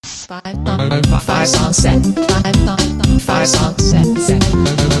Five song set. Five song set. Five song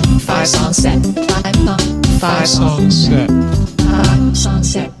set. Five song set. Five song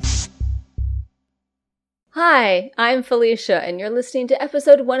set. Hi, I'm Felicia, and you're listening to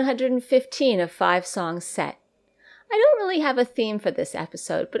episode 115 of 5 Songs Set. I don't really have a theme for this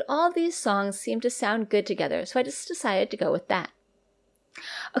episode, but all these songs seem to sound good together, so I just decided to go with that.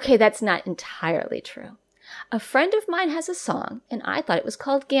 Okay, that's not entirely true. A friend of mine has a song, and I thought it was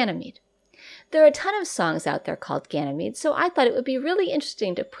called Ganymede. There are a ton of songs out there called Ganymede, so I thought it would be really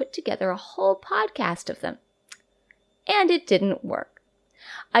interesting to put together a whole podcast of them. And it didn't work.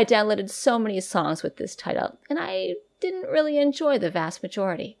 I downloaded so many songs with this title, and I didn't really enjoy the vast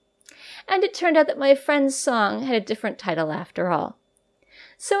majority. And it turned out that my friend's song had a different title after all.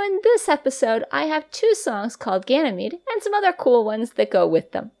 So in this episode, I have 2 songs called Ganymede and some other cool ones that go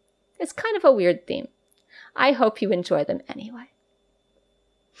with them. It's kind of a weird theme. I hope you enjoy them anyway.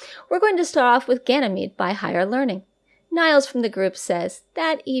 We're going to start off with Ganymede by Higher Learning. Niles from the group says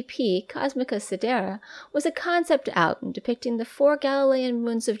that EP, Cosmica Sidera, was a concept album depicting the 4 Galilean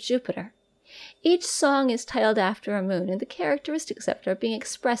moons of Jupiter. Each song is titled after a moon, and the characteristics of it are being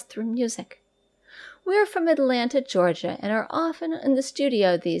expressed through music. We're from Atlanta, Georgia, and are often in the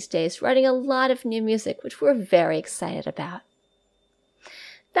studio these days writing a lot of new music, which we're very excited about.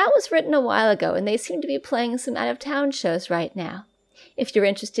 That was written a while ago, and they seem to be playing some out-of-town shows right now. If you're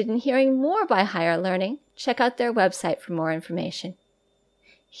interested in hearing more by Higher Learning, check out their website for more information.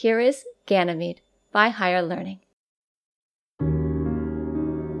 Here is Ganymede by Higher Learning.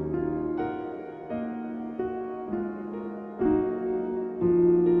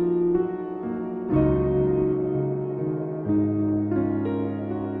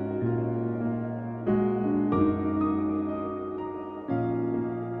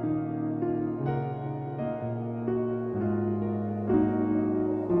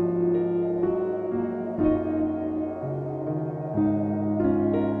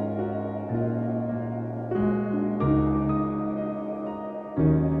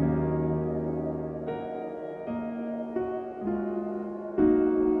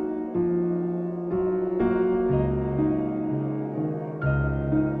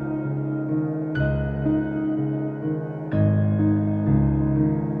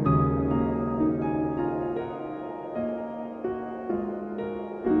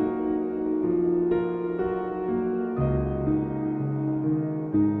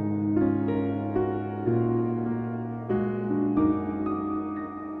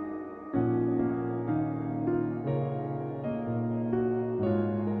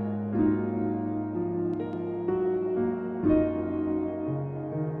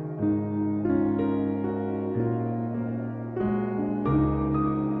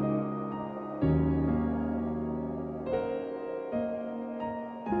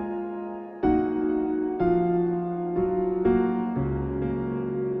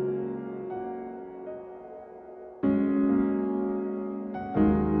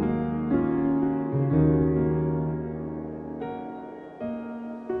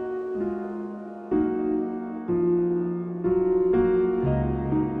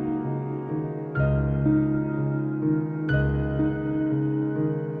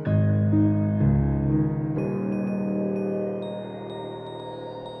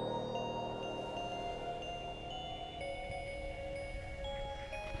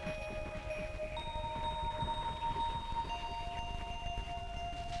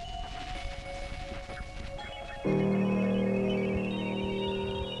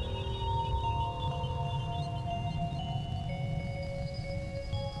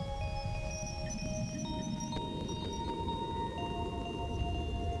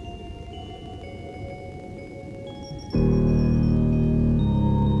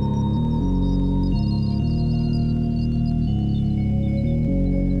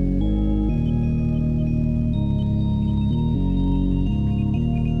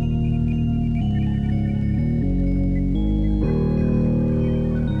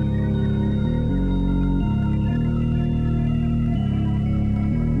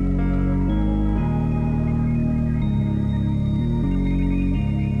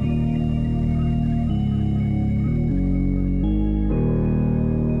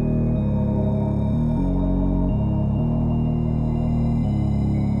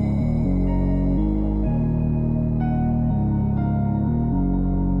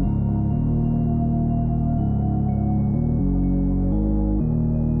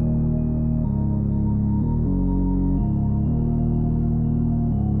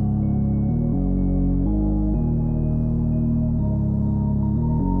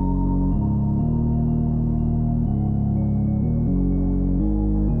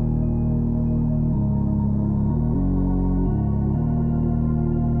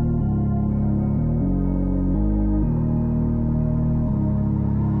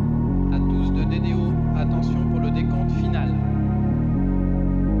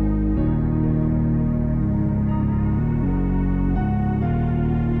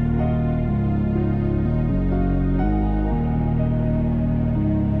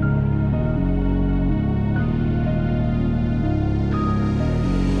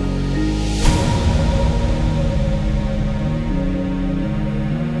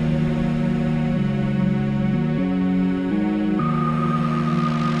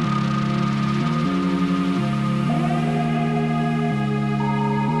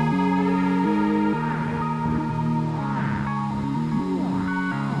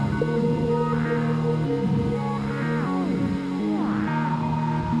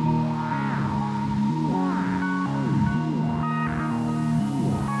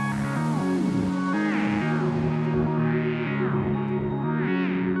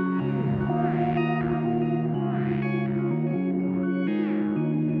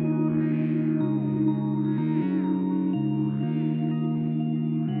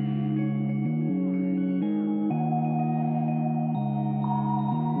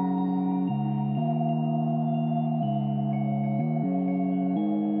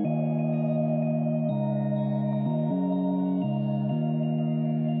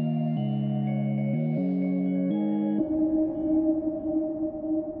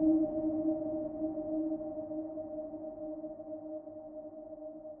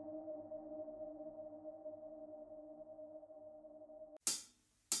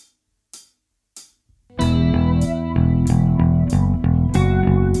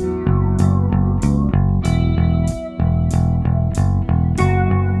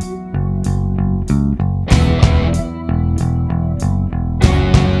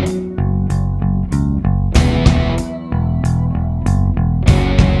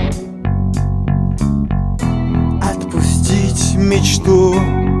 мечту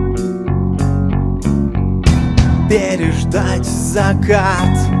переждать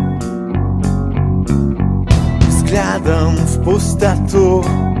закат, взглядом в пустоту,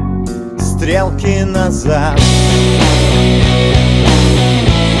 стрелки назад.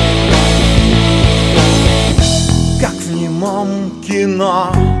 Как в немом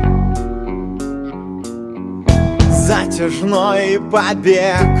кино, затяжной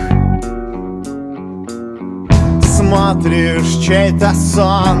побег. Смотришь чей-то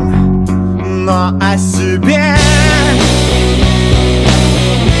сон, но о себе.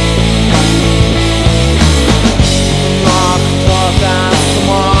 Но кто-то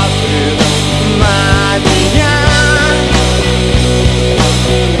смотрит на меня.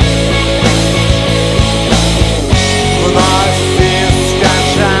 Вновь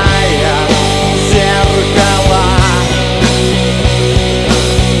искажая зеркала.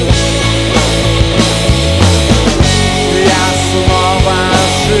 Я снова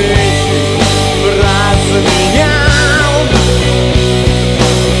жизнь разменял.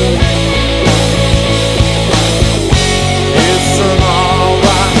 И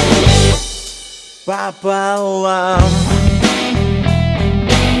снова пополам.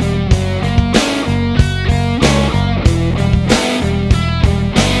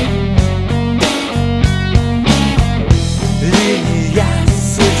 Линия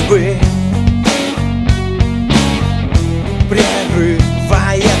судьбы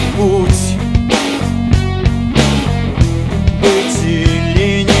прерывает путь. Быть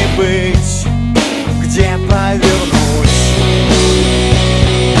или не быть, где повернуть?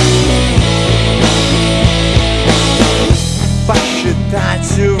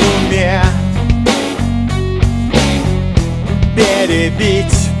 Посчитать в уме,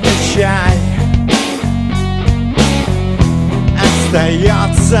 перебить печаль.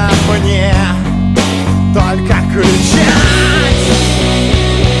 Остается мне только кричать.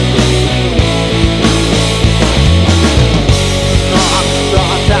 Но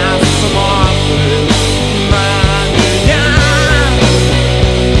кто-то смотрит на меня.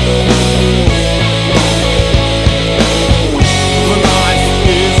 Вновь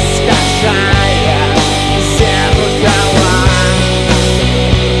искажая зеркала.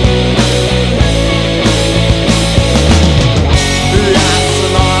 Я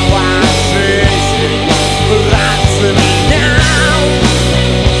снова жизнь разменял.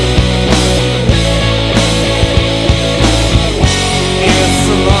 И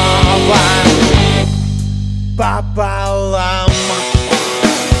снова пополам.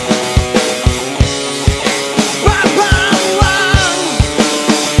 Пополам. Пополам.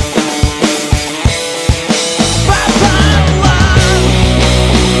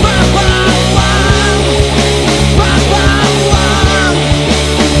 Пополам. Пополам.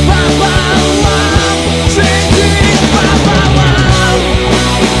 Пополам. Жизнь пополам.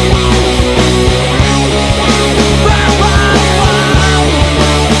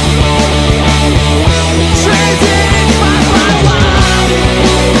 Пополам. Жизнь пополам.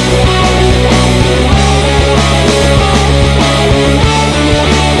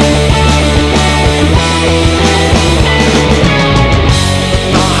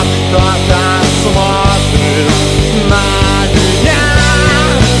 Но кто-то смотрит на меня.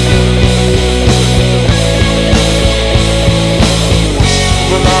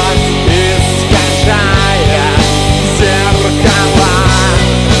 Вновь искажая зеркала.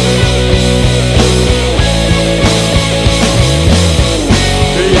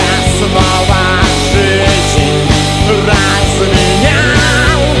 Я снова жизнь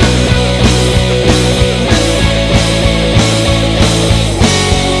разменял.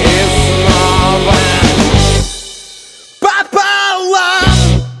 И снова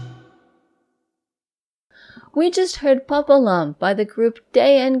пополам. We just heard Papalam by the group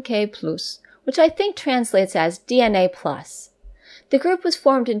DNK+, which I think translates as DNA+. The group was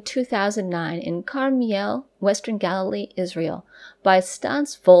formed in 2009 in Carmiel, Western Galilee, Israel, by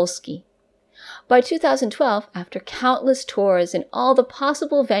Stans Volsky. By 2012, after countless tours in all the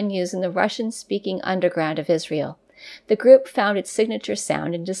possible venues in the Russian-speaking underground of Israel, the group found its signature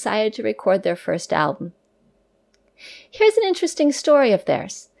sound and decided to record their first album. Here's an interesting story of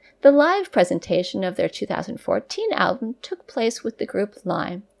theirs. The live presentation of their 2014 album took place with the group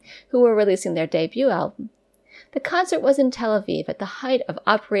Lime, who were releasing their debut album. The concert was in Tel Aviv at the height of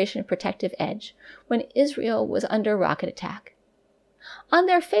Operation Protective Edge, when Israel was under rocket attack. On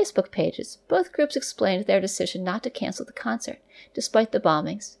their Facebook pages, both groups explained their decision not to cancel the concert, despite the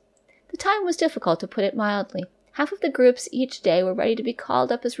bombings. The time was difficult, to put it mildly. Half of the groups each day were ready to be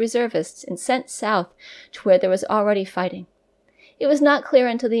called up as reservists and sent south to where there was already fighting. It was not clear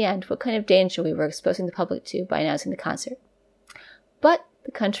until the end what kind of danger we were exposing the public to by announcing the concert. but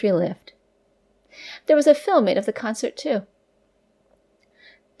the country lived. There was a film made of the concert too.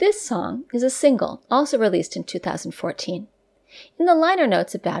 This song is a single, also released in 2014. In the liner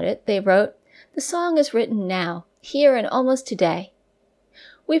notes about it, they wrote, "The song is written now, here and almost today.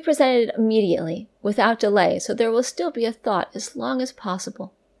 We presented it immediately, without delay, so there will still be a thought as long as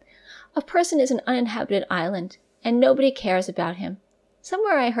possible. A person is an uninhabited island, and nobody cares about him.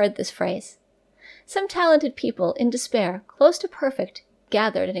 Somewhere I heard this phrase. Some talented people, in despair, close to perfect,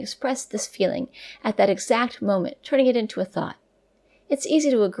 gathered and expressed this feeling at that exact moment, turning it into a thought. It's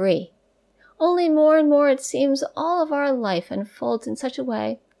easy to agree. Only more and more it seems all of our life unfolds in such a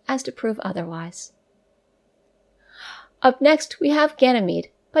way as to prove otherwise." Up next, we have Ganymede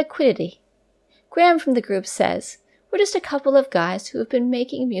by Quiddity. Graham from the group says, "We're just a couple of guys who have been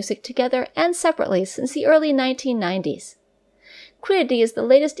making music together and separately since the early 1990s. Quiddity is the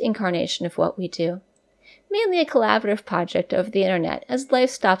latest incarnation of what we do. Mainly a collaborative project over the internet, as life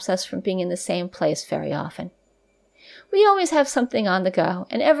stops us from being in the same place very often. We always have something on the go,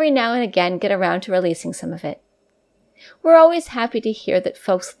 and every now and again get around to releasing some of it. We're always happy to hear that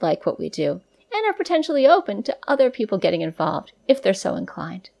folks like what we do, and are potentially open to other people getting involved, if they're so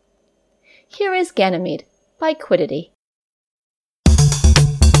inclined." Here is Ganymede by Quiddity.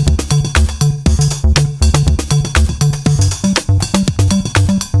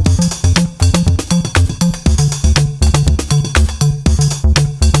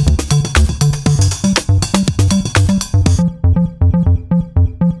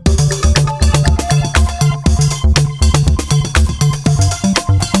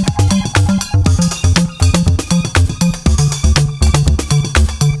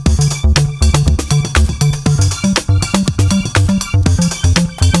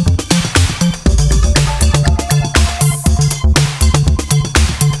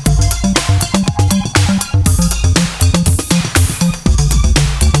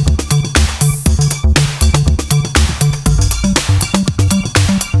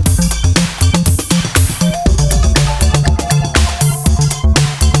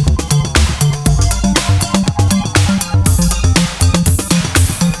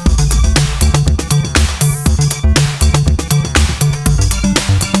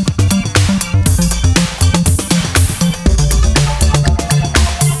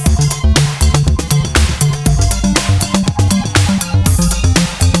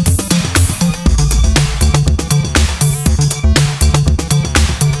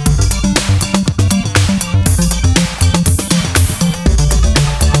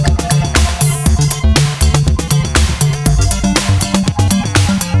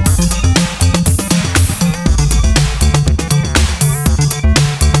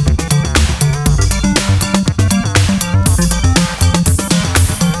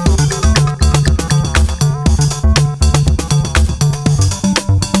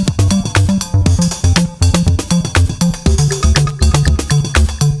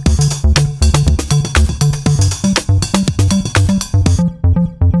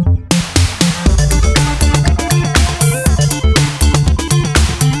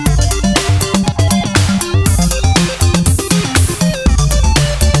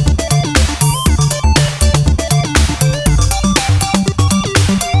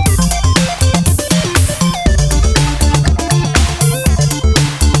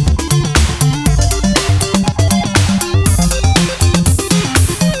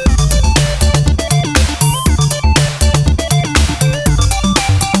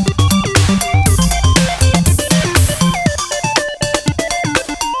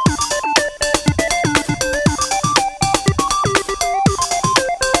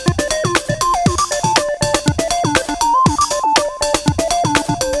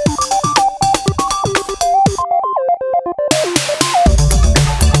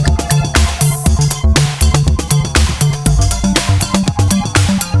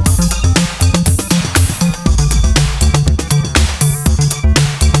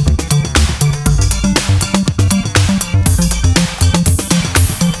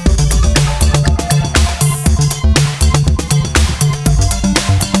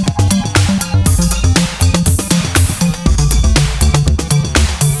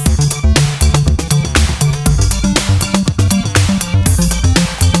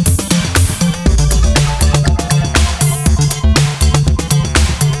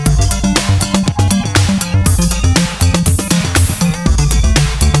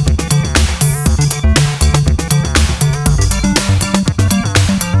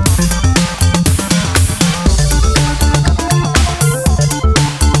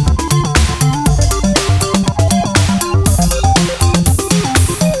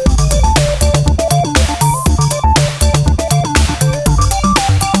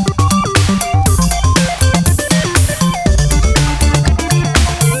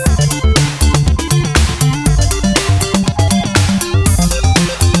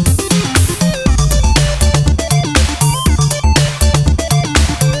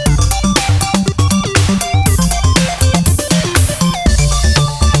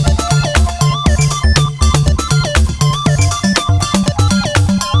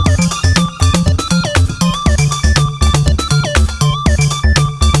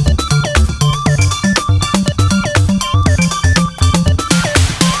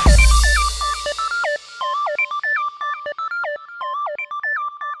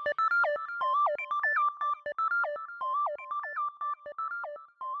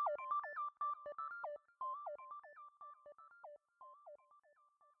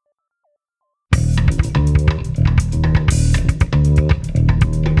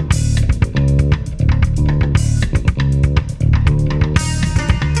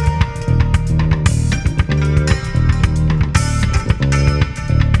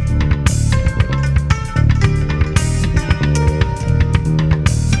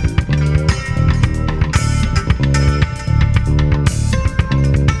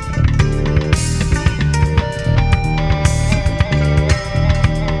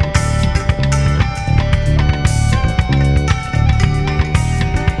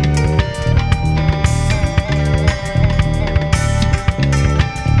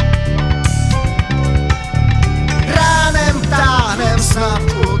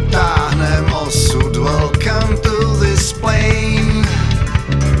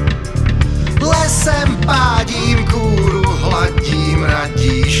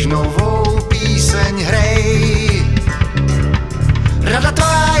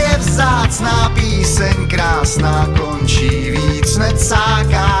 vzácná píseň, krásná, končí, víc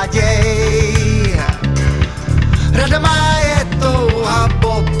necáká děj. Rada má je touha,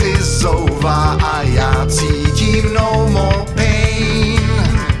 boty zouvá a já cítím no more pain.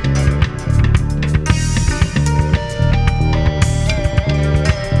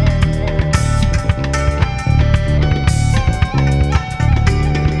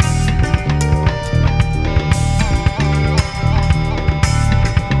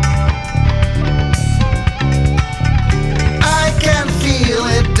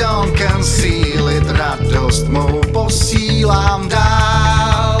 Don't conceal it, radost mou posílám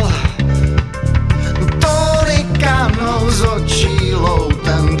dál. Torikanou z očí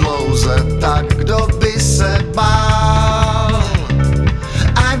loutem dlouze, tak kdo by se bál.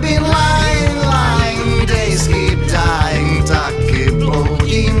 I've been lying, days keep dying, taky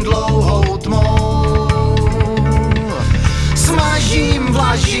bloudím dlouhou tmou. Smažím,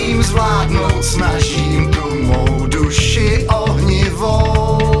 vlažím, zvládnout snažím tu mou duši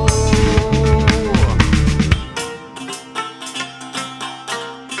ohnivou.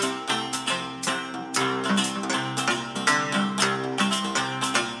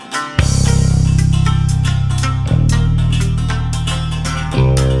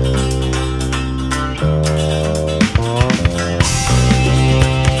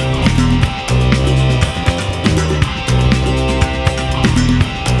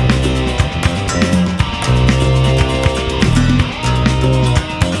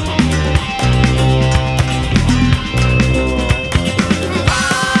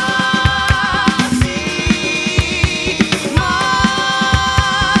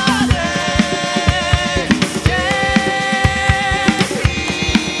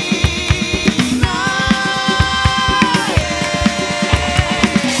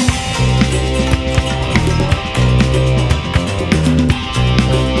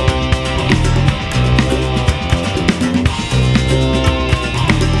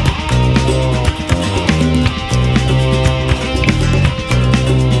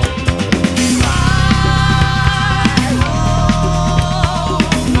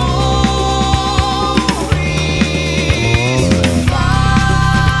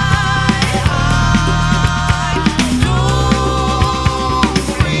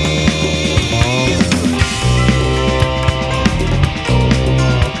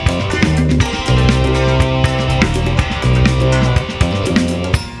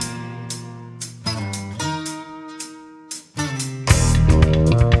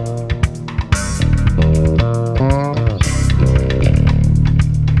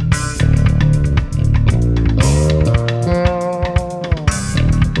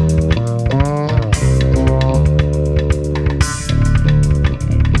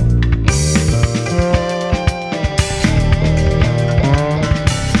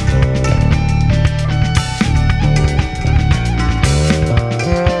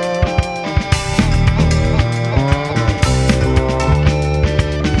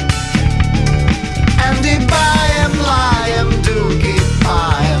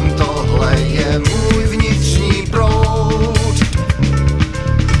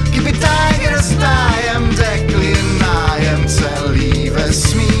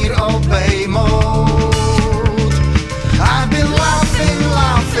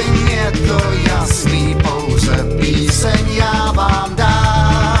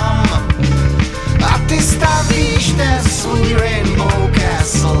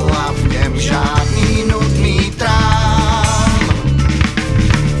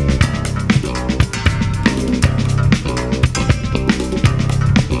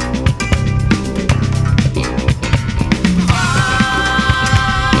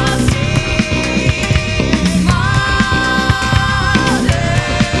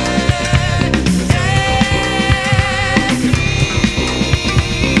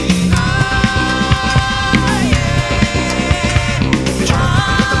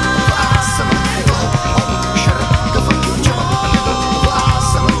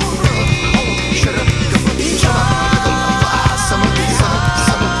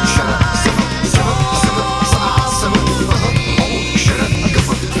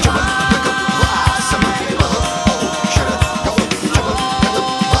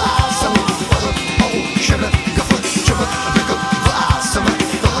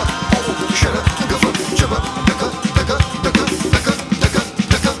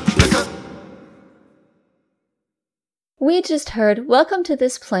 We just heard Welcome to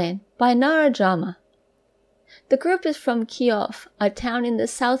This Plane by Nara Jama. The group is from Kyov, a town in the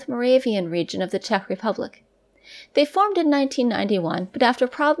South Moravian region of the Czech Republic. They formed in 1991, but after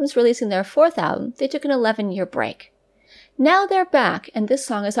problems releasing their fourth album, they took an 11-year break. Now they're back, and this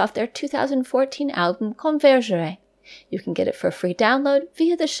song is off their 2014 album Convergere. You can get it for a free download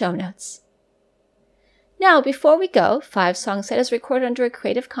via the show notes. Now, before we go, 5 Song Set is recorded under a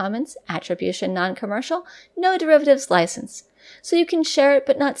Creative Commons Attribution Non-Commercial, No Derivatives license, so you can share it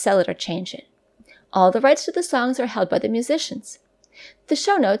but not sell it or change it. All the rights to the songs are held by the musicians. The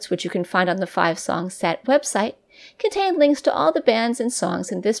show notes, which you can find on the 5 Song Set website, contain links to all the bands and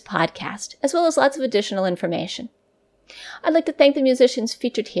songs in this podcast, as well as lots of additional information. I'd like to thank the musicians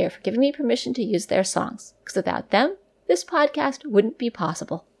featured here for giving me permission to use their songs, because without them, this podcast wouldn't be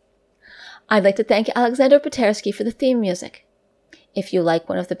possible. I'd like to thank Alexander Petersky for the theme music. If you like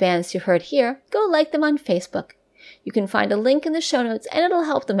one of the bands you heard here, go like them on Facebook. You can find a link in the show notes and it'll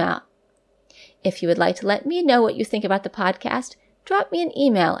help them out. If you would like to let me know what you think about the podcast, drop me an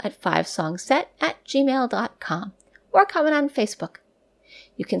email at 5songset@gmail.com or comment on Facebook.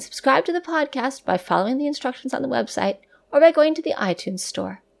 You can subscribe to the podcast by following the instructions on the website or by going to the iTunes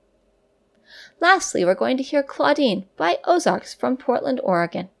store. Lastly, we're going to hear Claudine by Ozarks from Portland,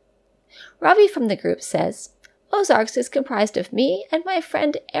 Oregon. Robbie from the group says, Ozarks is comprised of me and my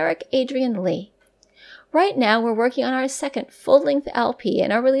friend Eric Adrian Lee. Right now, we're working on our second full-length LP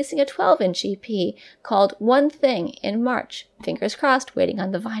and are releasing a 12-inch EP called One Thing in March. Fingers crossed, waiting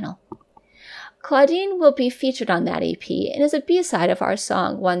on the vinyl. Claudine will be featured on that EP and is a B-side of our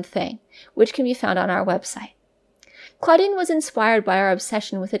song One Thing, which can be found on our website. Claudine was inspired by our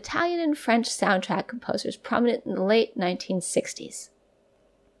obsession with Italian and French soundtrack composers prominent in the late 1960s.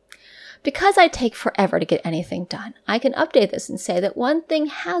 Because I take forever to get anything done, I can update this and say that One Thing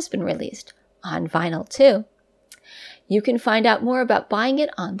has been released, on vinyl too. You can find out more about buying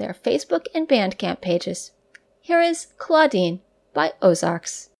it on their Facebook and Bandcamp pages. Here is Claudine by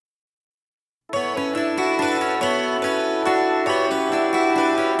Ozarks.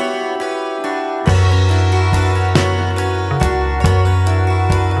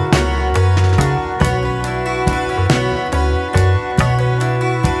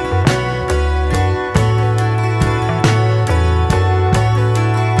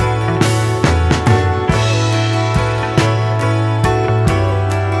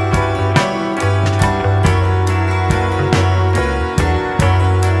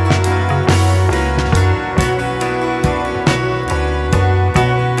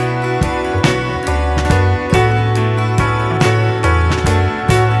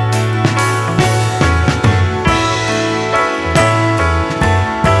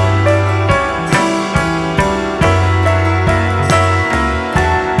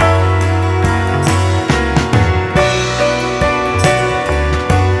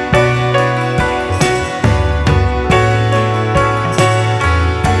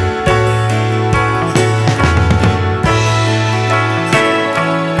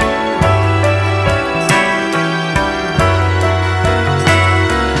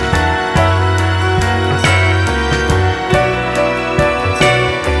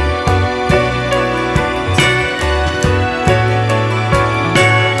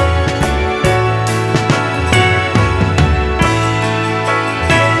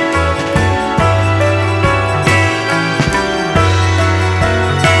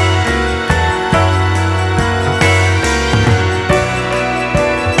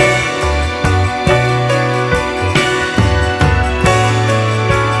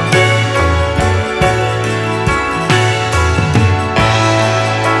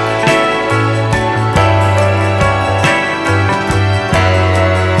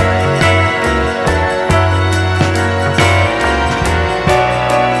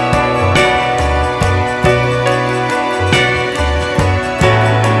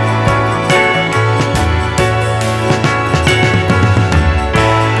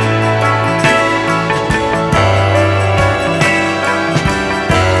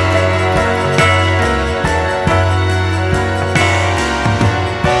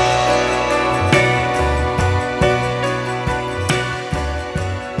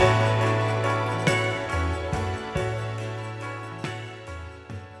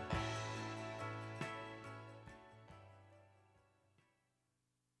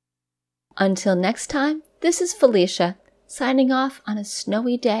 Until next time, this is Felicia, signing off on a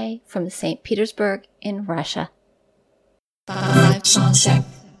snowy day from St. Petersburg in Russia. 5 Song Set.